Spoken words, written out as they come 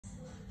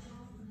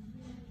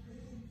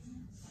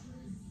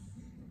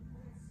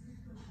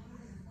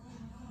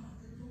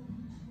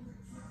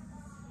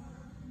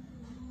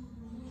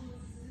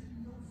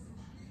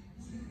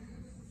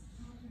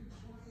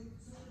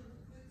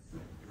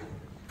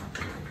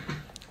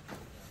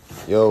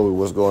Yo,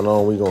 what's going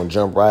on? We're going to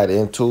jump right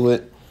into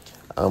it.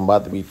 I'm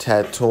about to be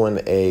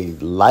tattooing a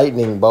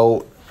lightning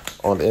bolt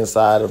on the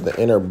inside of the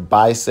inner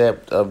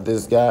bicep of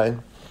this guy.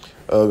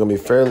 Going to be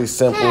fairly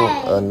simple,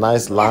 a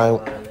nice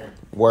line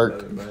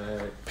work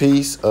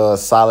piece,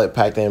 solid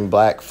packed in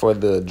black for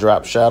the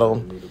drop shadow.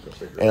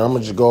 And I'm going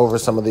to just go over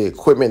some of the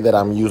equipment that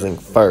I'm using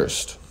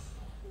first.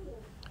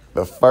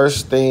 The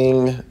first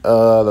thing,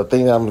 the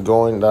thing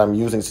that I'm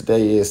using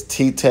today is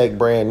T-Tech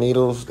brand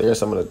needles. They're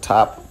some of the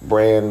top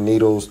brand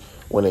needles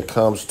when it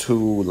comes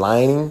to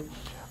lining,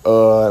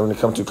 when it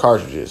comes to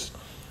cartridges.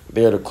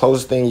 They're the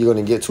closest thing you're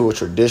going to get to a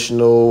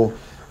traditional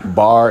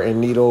bar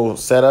and needle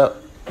setup.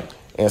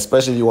 And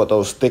especially if you want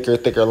those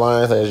thicker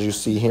lines, as you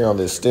see here on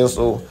this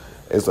stencil,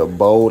 it's a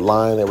bold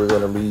line that we're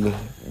going to be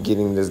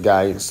getting this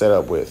guy set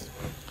up with.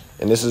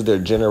 And this is their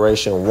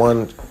Generation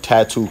 1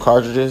 tattoo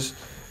cartridges.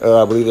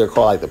 I believe they're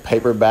called like the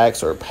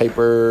paperbacks or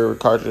paper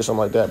cartridges, something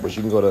like that. But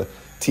you can go to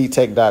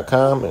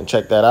ttech.com and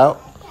check that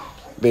out.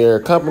 They're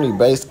a company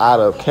based out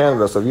of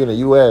Canada. So if you're in the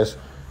U.S.,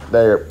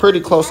 they're pretty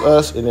close to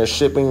us, and their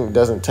shipping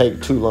doesn't take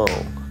too long.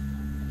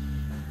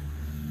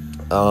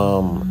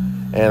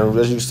 And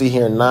as you see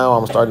here now,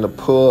 I'm starting to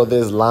pull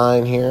this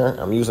line here.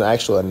 I'm using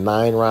actually a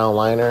 9-round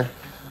liner.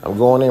 I'm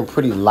going in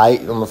pretty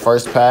light on the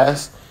first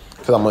pass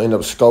because I'm going to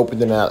end up scoping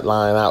that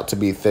line out to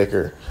be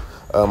thicker.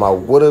 I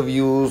would have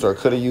used or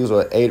could have used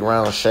an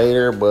 8-round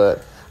shader,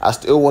 but I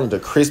still wanted the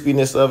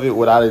crispiness of it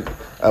without it,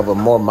 of a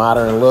more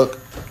modern look,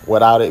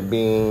 without it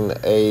being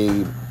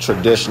a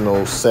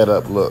traditional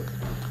setup look.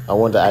 I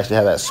wanted to actually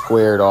have that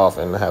squared off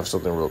and have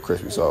something real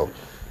crispy. So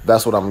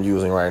that's what I'm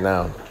using right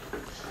now.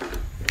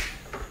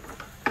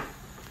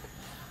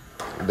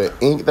 The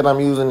ink that I'm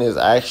using is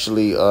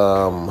actually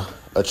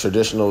a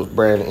traditional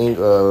brand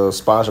ink,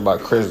 sponsored by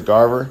Chris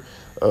Garver.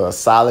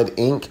 Solid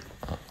ink.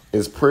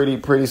 It's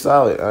pretty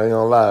solid. I ain't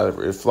gonna lie.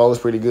 It flows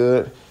pretty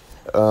good.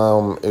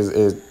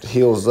 It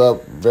heals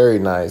up very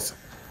nice.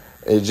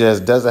 It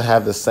just doesn't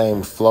have the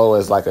same flow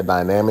as like a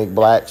dynamic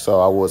black.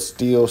 So I would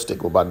still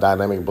stick with my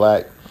dynamic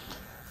black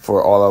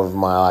for all of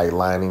my like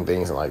lining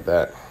things and like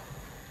that.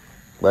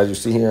 But as you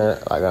see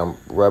here, like I'm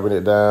rubbing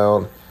it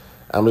down.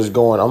 I'm not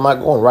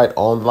going right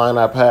on the line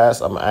I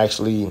pass. I'm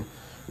actually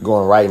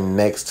going right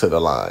next to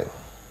the line.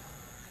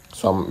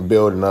 So I'm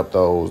building up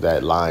that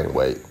line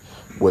weight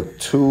with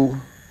two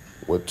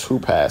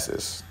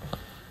passes.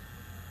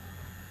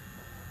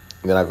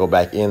 Then I go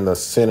back in the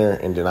center,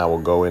 and then I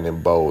will go in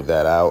and bold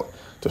that out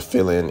to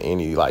fill in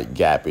any like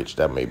gappage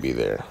that may be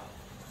there.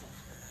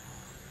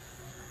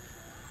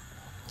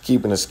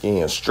 Keeping the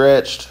skin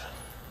stretched.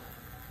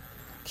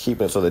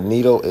 Keeping it so the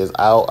needle is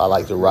out. I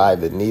like to ride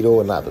the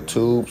needle and not the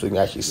tube so you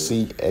can actually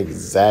see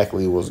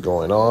exactly what's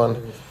going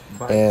on.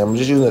 And I'm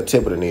just using the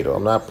tip of the needle.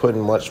 I'm not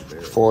putting much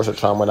force or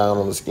trauma down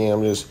on the skin.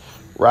 I'm just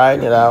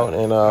riding it out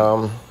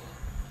and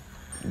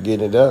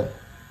getting it done.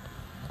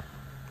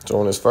 So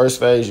in this first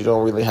phase, you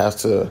don't really have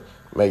to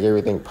make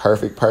everything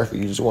perfect.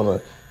 You just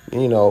want to,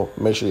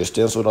 make sure your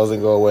stencil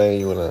doesn't go away.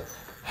 You want to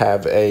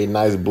have a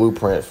nice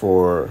blueprint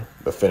for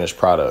the finished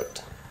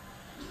product.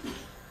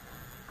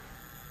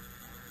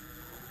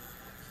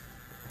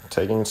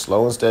 Taking it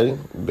slow and steady,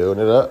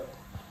 building it up.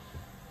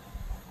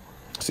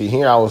 See,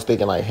 here I was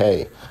thinking like,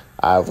 hey,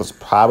 I was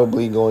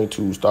probably going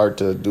to start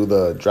to do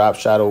the drop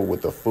shadow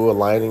with the full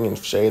lining and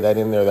shade that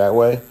in there that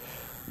way.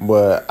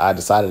 But I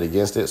decided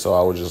against it, so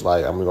I was just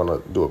like, I'm going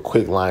to do a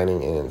quick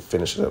lining and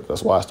finish it up.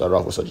 That's why I started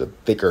off with such a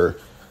thicker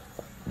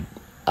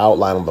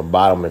outline on the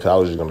bottom, because I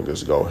was just going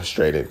to go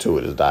straight into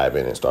it, just dive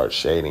in and start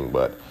shading.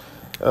 But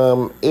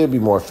it would be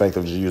more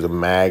effective to use a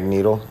mag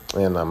needle,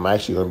 and I'm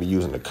actually going to be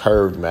using the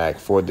curved mag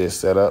for this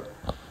setup.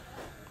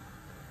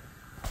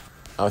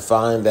 I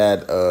find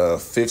that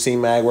 15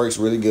 mag works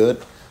really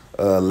good.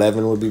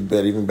 11 would be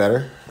even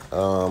better.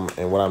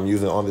 And what I'm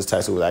using on this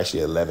tattoo is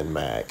actually 11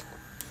 mag.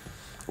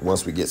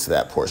 Once we get to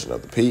that portion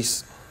of the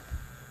piece.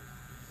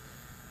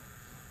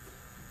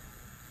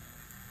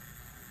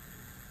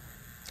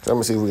 So let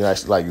me see if we can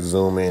actually like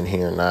zoom in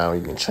here now.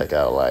 You can check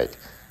out like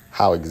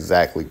how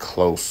exactly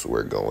close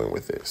we're going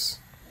with this.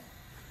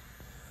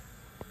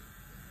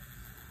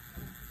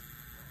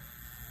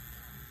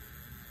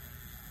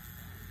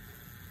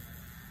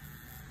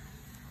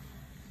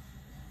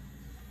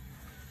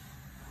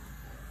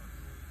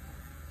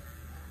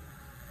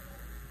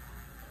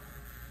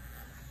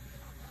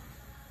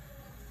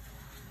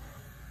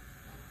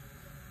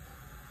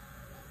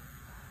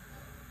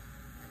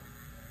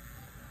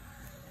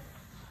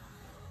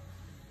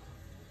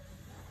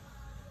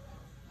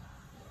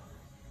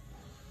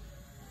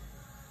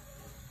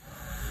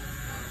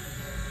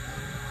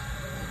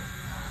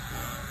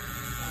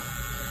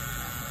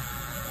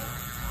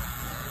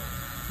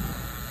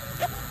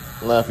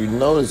 Now, if you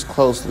notice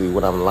closely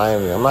when I'm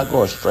lining, I'm not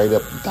going straight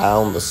up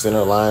down the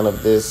center line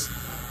of this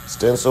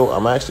stencil.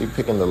 I'm actually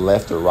picking the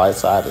left or right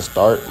side to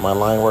start my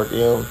line work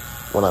in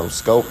when I'm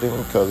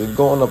sculpting, because if you're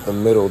going up the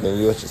middle, then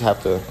you just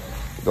have to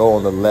go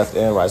on the left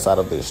and right side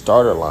of the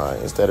starter line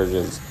instead of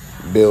just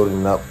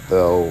building up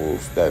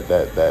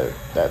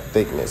that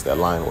thickness, that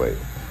line weight.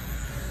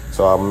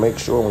 So I'll make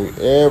sure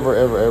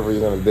whenever you're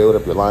going to build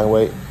up your line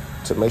weight,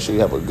 to make sure you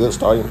have a good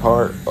starting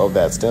part of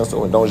that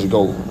stencil, and don't just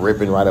go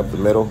ripping right up the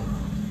middle,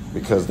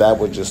 because that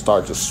would just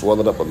start to swell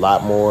it up a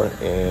lot more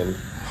and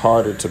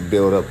harder to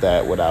build up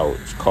that without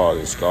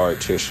causing scar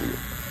tissue.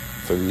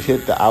 So you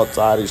hit the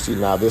outside. You see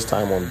now this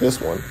time on this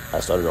one, I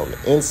started on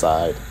the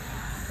inside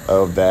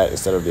of that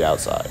instead of the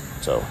outside.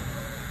 So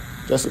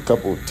just a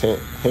couple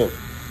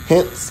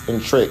hints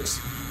and tricks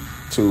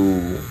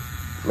to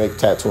make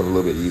tattooing a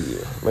little bit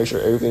easier. Make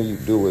sure everything you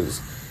do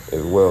is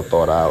well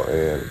thought out,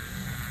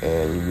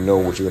 and you know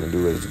what you're going to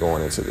do as you're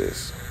going into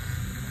this.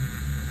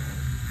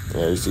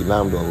 Yeah, you see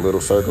now I'm doing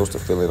little circles to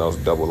fill in those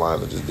double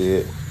lines I just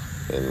did.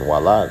 And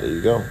voila, there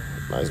you go.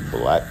 Nice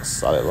black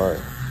solid line.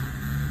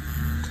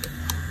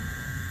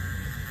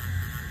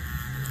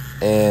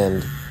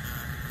 And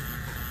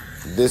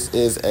this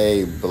is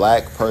a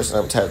black person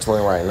I'm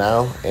tattooing right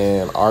now,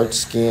 and our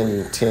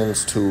skin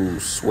tends to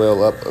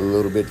swell up a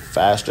little bit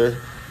faster.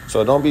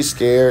 So don't be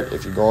scared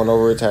if you're going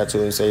over a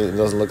tattoo and say it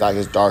doesn't look like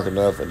it's dark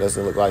enough, it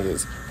doesn't look like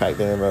it's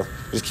packed in enough.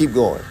 Just keep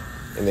going,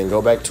 and then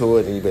go back to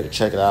it, and you better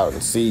check it out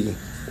and see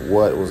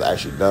what was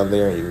actually done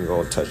there, and you can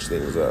go and touch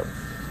things up.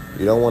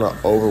 You don't want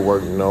to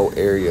overwork no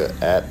area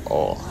at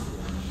all.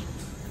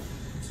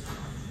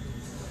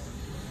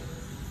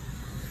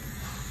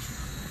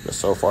 But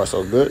so far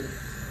so good.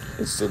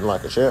 It's sitting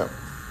like a champ.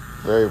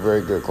 Very,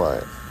 very good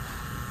client.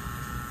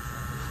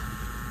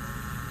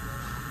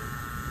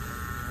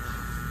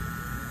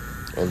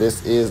 And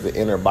this is the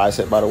inner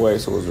bicep, by the way,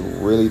 so it's a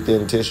really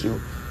thin tissue,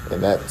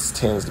 and that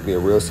tends to be a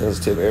real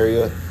sensitive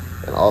area,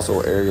 and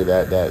also an area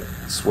that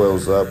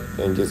swells up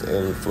and gets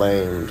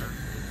inflamed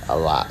a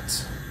lot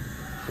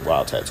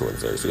while tattooing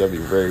this area. So you have to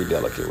be very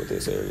delicate with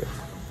this area.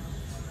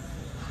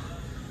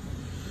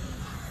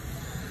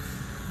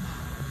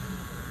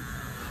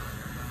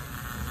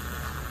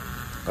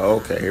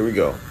 Okay, here we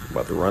go.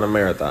 About to run a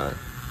marathon.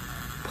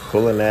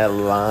 Pulling that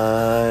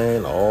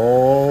line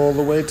all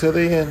the way to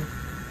the end.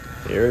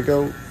 Here it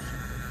goes.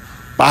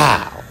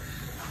 Wow.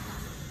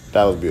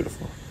 That was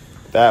beautiful.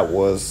 That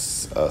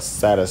was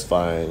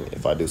satisfying,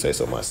 if I do say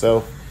so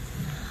myself.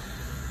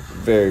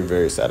 Very,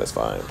 very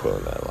satisfying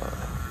pulling that line.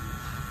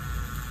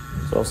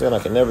 So I'm saying I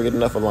can never get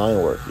enough of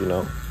line work, you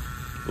know.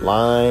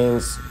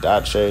 Lines,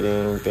 dot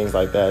shading, things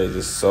like that is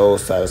just so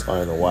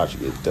satisfying to watch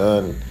get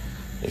done.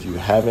 If you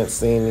haven't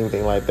seen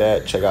anything like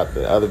that, check out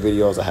the other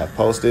videos I have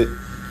posted,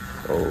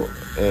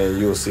 and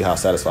you'll see how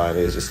satisfying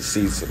it is just to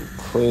see some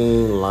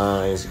clean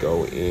lines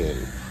go in.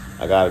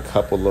 I got a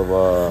couple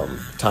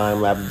of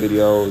time-lapse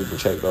videos. You can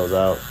check those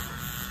out.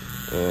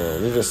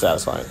 And they're just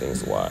satisfying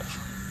things to watch.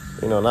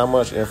 You know, not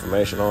much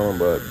information on them,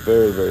 but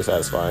very, very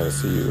satisfying to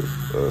see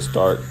you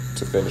start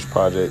to finish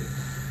project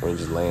when you're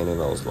just laying in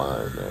those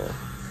lines, man.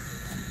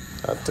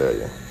 I tell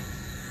you.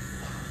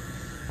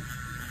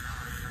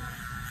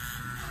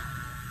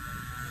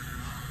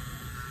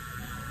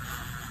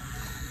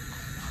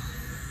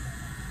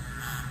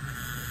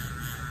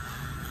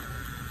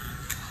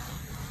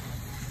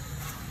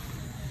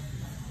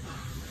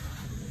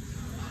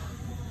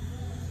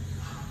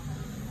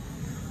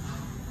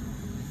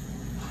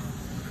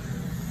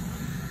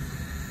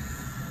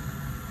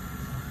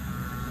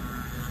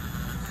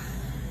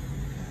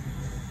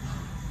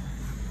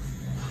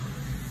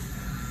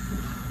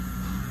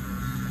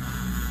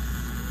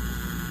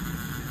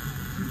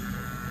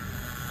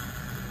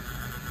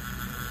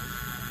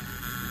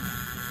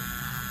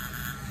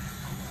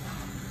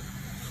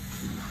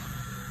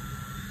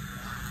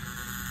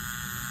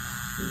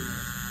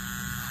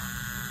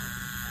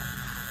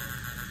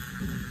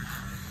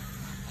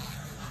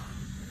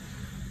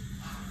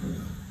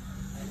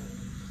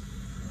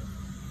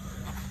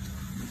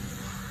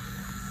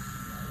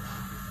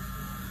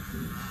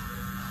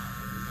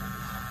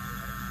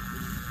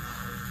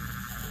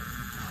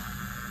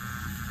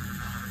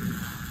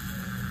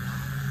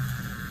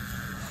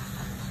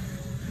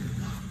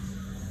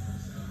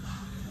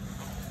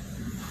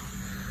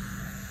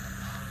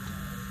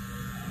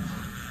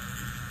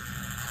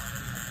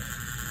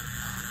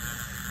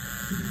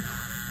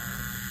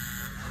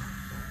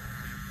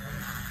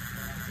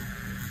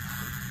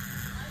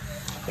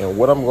 And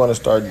what I'm going to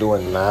start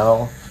doing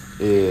now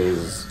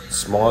is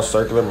small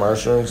circular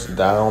motions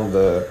down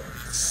the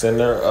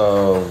center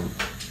of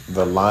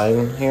the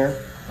line here.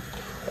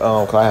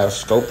 I have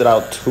scoped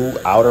out 2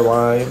 outer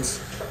lines.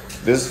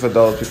 This is for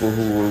those people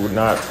who are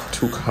not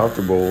too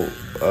comfortable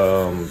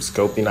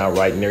scoping out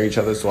right near each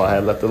other. So I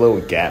had left a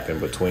little gap in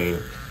between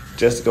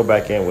just to go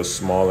back in with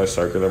smaller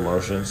circular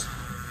motions,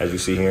 as you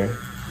see here,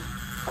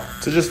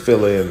 to just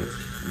fill in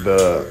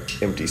the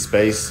empty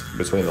space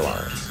between the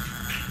lines.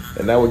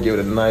 And that would give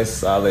it a nice,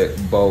 solid,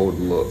 bold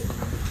look.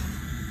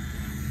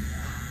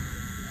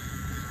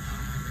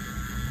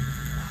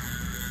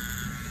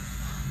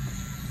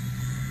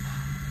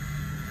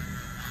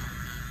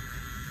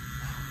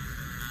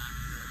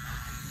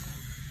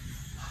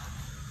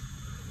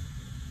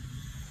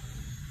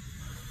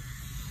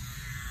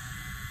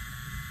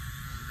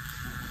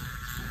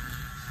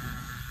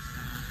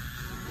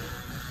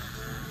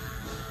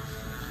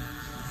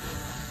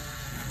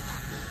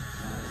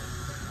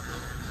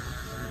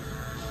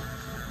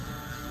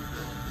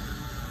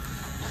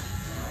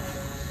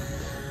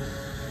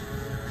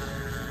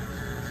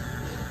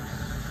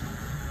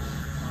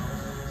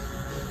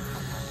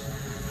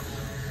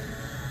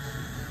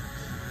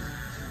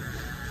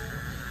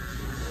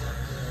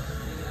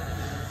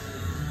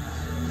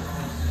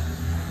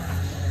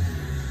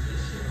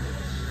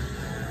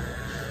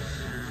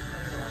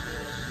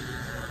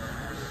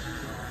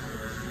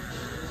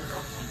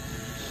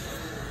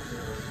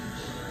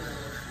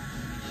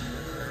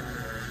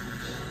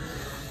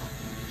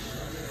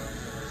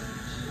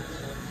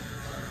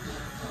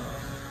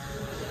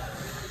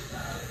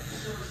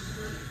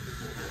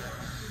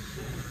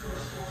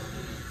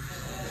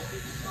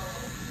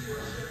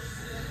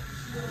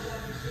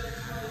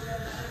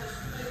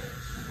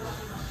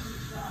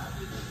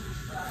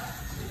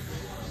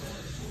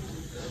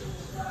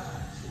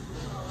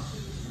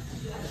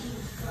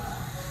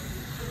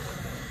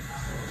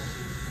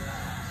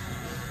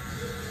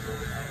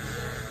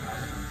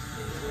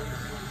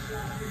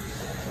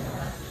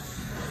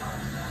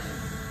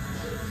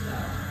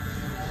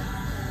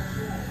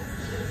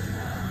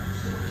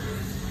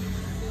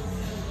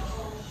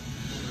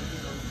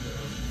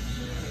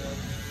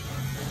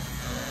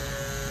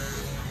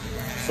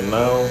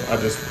 now I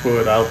just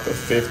pulled out the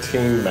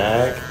 15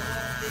 mag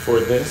for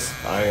this.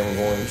 I am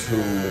going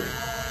to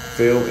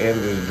fill in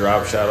this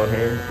drop shadow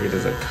here. It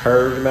is a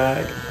curved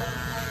mag,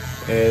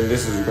 and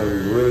this is going to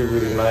be really,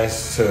 really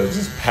nice to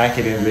just pack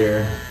it in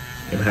there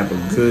and have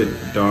a good,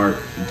 dark,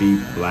 deep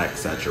black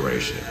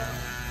saturation.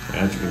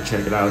 As you can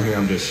check it out here,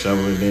 I'm just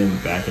shoveling it in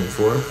back and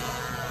forth.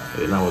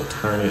 And then I will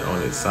turn it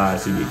on its side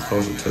so you get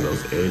closer to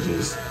those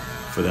edges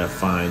for that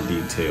fine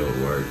detailed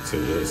work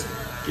to just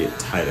get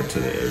tight up to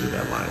the edge of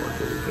that line work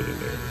that we put in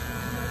there.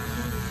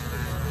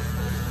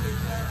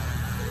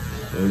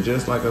 And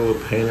just like a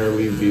little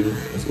painterly view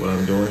is what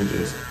I'm doing,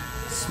 just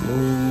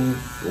smooth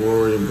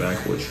forward and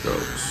backward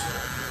strokes.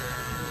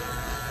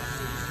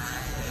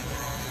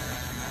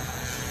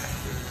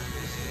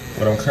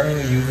 What I'm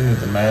currently using is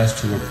the Mast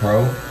Tour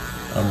Pro.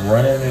 I'm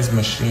running this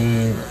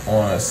machine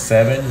on a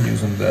 7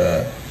 using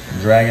the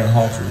Dragon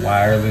Hawk's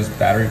wireless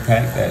battery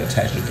pack that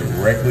attaches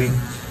directly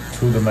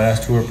to the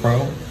Mast Tour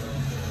Pro.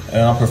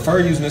 And I prefer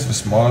using this for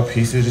smaller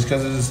pieces just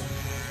because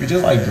it's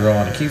just like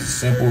drawing. It keeps it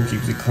simple,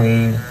 keeps it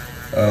clean,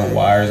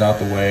 wires out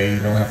the way.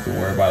 You don't have to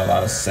worry about a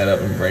lot of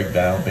setup and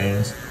breakdown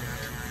things.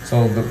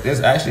 So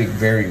it's actually a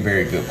very,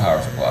 very good power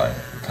supply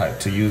type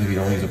to use if you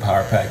don't use a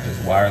power pack,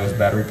 just wireless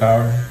battery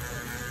power.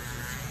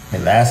 It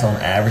lasts on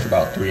average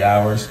about 3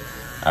 hours.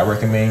 I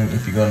recommend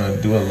if you're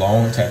gonna do a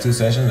long tattoo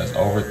session that's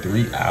over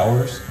 3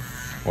 hours,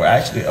 or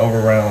actually over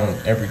around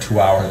every 2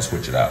 hours, and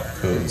switch it out.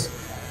 Because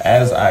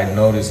as I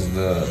notice,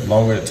 the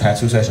longer the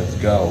tattoo sessions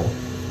go,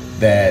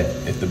 that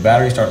if the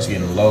battery starts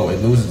getting low, it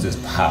loses its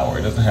power.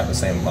 It doesn't have the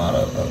same amount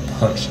of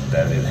punch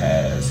that it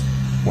has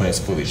when it's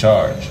fully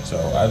charged. So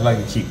I'd like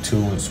to keep 2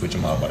 and switch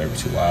them out about every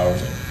 2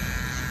 hours and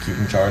keep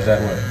them charged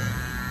that way.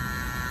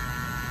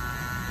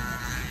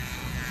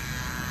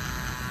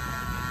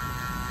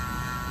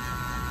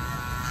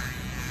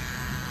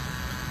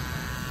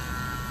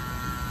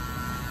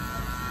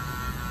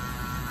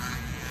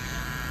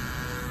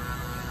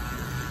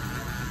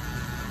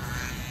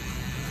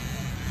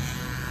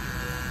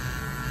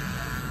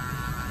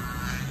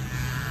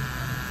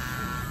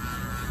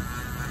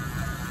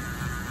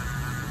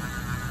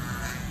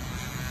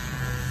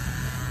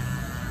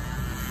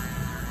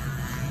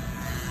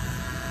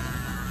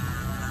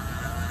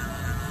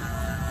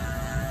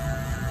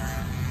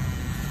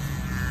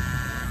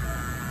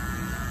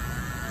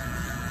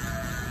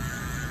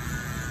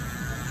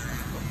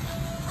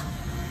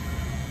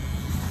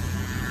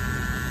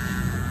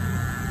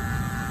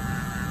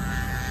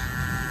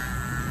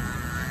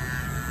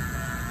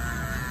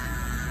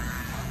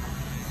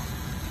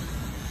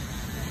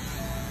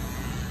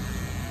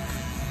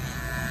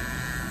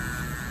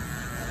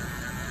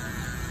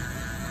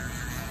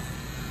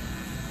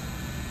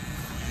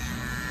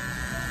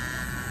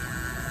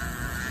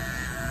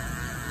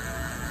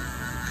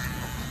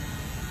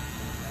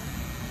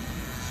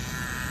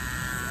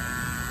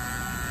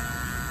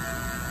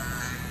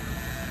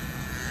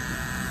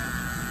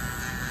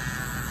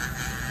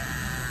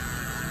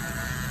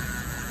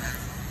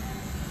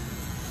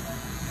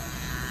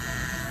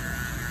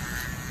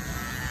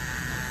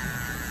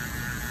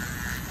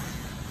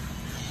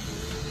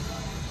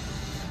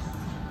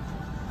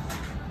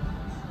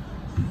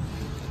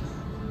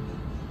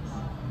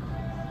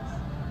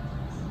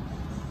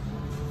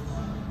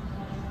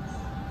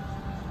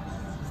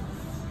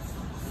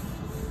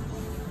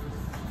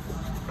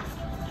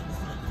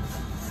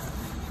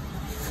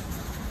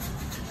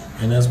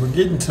 And as we're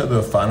getting to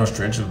the final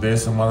stretch of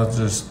this, I'm gonna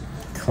just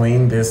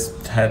clean this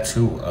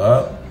tattoo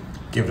up,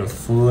 give it a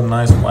full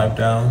nice wipe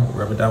down,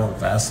 rub it down with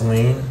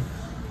Vaseline.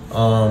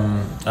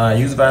 I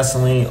use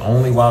Vaseline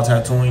only while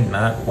tattooing,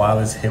 not while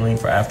it's healing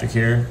for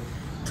aftercare,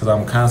 because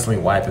I'm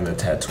constantly wiping the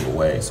tattoo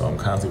away. So I'm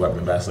constantly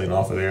wiping the Vaseline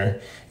off of there,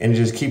 and it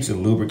just keeps it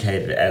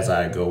lubricated as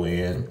I go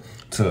in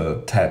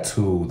to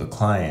tattoo the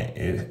client.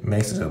 It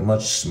makes it a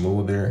much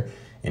smoother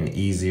and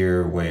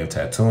easier way of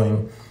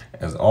tattooing.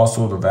 As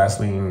also the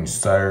Vaseline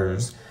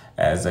serves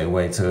as a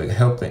way to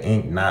help the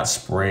ink not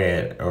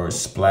spread or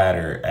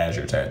splatter as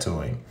you're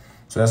tattooing.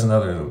 So that's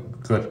another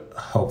good,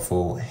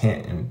 helpful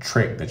hint and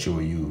trick that you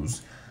will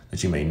use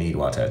that you may need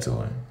while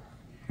tattooing.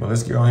 Well,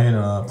 let's go ahead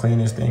and clean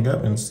this thing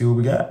up and see what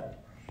we got.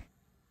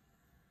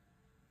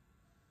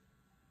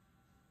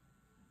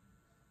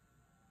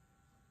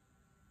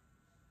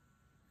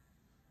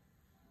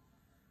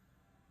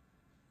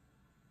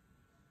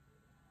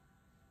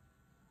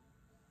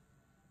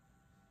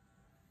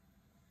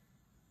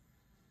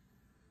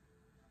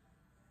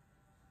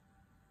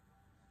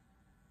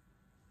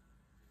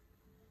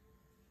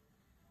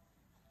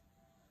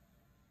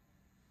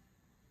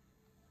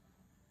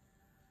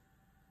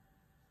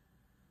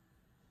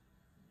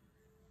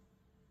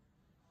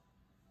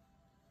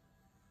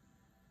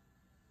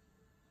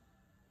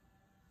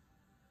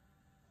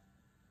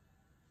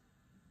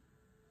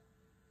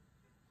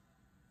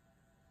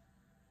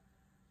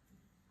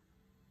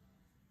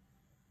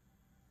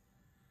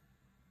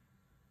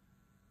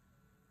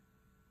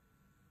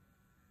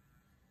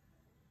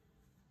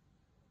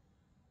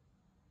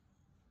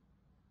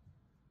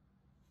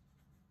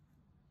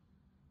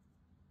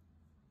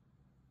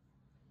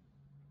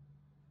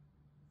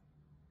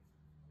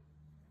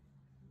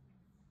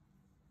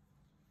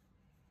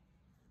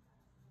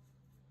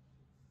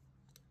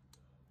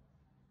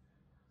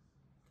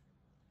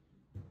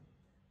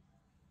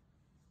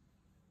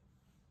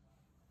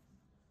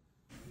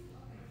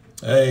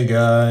 Hey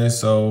guys,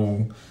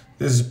 so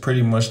this is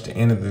pretty much the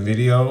end of the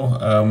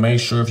video. Make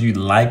sure if you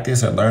like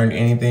this or learned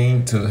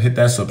anything to hit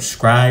that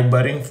subscribe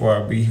button for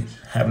I'll be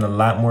having a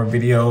lot more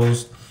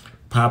videos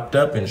popped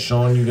up and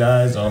showing you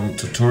guys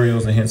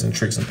tutorials and hints and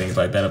tricks and things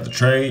like that of the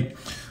trade.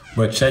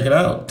 But check it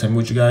out. Tell me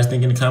what you guys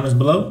think in the comments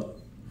below.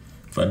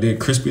 If I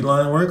did crispy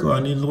line work or I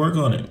needed to work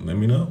on it, let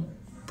me know.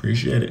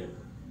 Appreciate it.